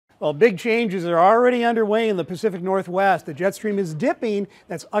Well, big changes are already underway in the Pacific Northwest. The jet stream is dipping.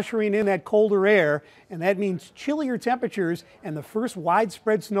 That's ushering in that colder air, and that means chillier temperatures and the first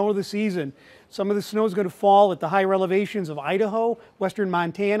widespread snow of the season. Some of the snow is going to fall at the higher elevations of Idaho, western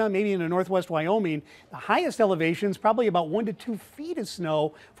Montana, maybe into northwest Wyoming. The highest elevations, probably about 1 to 2 feet of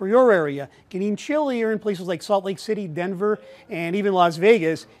snow for your area. Getting chillier in places like Salt Lake City, Denver, and even Las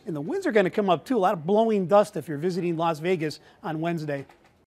Vegas. And the winds are going to come up too. A lot of blowing dust if you're visiting Las Vegas on Wednesday.